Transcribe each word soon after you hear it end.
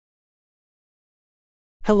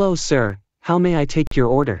Hello sir, how may I take your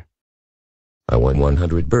order? I want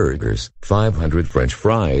 100 burgers, 500 French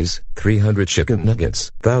fries, 300 chicken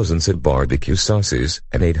nuggets, thousands of barbecue sauces,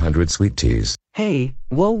 and 800 sweet teas. Hey,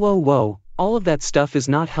 whoa, all of that stuff is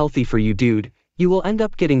not healthy for you dude, you will end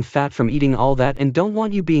up getting fat from eating all that and don't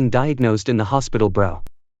want you being diagnosed in the hospital bro.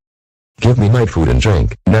 Give me my food and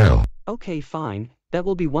drink, now. Okay fine, that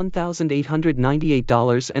will be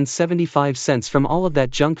 $1,898.75 from all of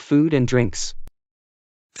that junk food and drinks.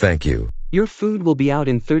 Thank you. Your food will be out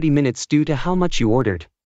in 30 minutes due to how much you ordered.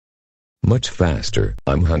 Much faster,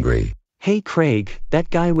 I'm hungry. Hey Craig, that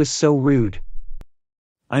guy was so rude.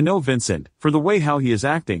 I know Vincent, for the way how he is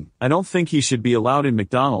acting, I don't think he should be allowed in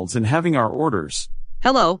McDonald's and having our orders.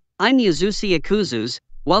 Hello, I'm Yuzusi Akuzuz,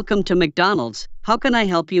 welcome to McDonald's, how can I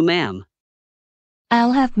help you ma'am?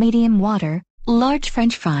 I'll have medium water, large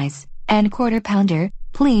French fries, and quarter pounder,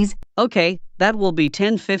 please. Okay, that will be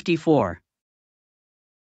 $10.54.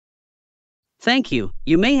 Thank you,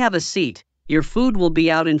 you may have a seat, your food will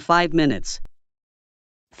be out in 5 minutes.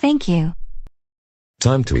 Thank you.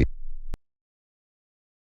 Time to eat.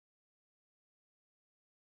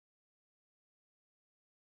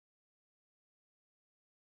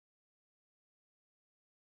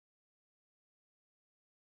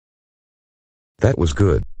 That was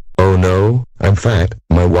good. Oh no, I'm fat,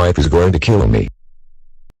 my wife is going to kill me.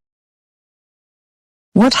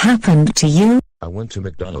 What happened to you? I went to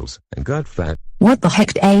McDonald's and got fat. What the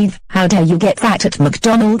heck, Dave? How dare you get fat at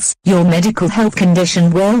McDonald's? Your medical health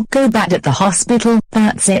condition will go bad at the hospital.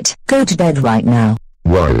 That's it. Go to bed right now.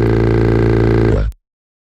 Whoa.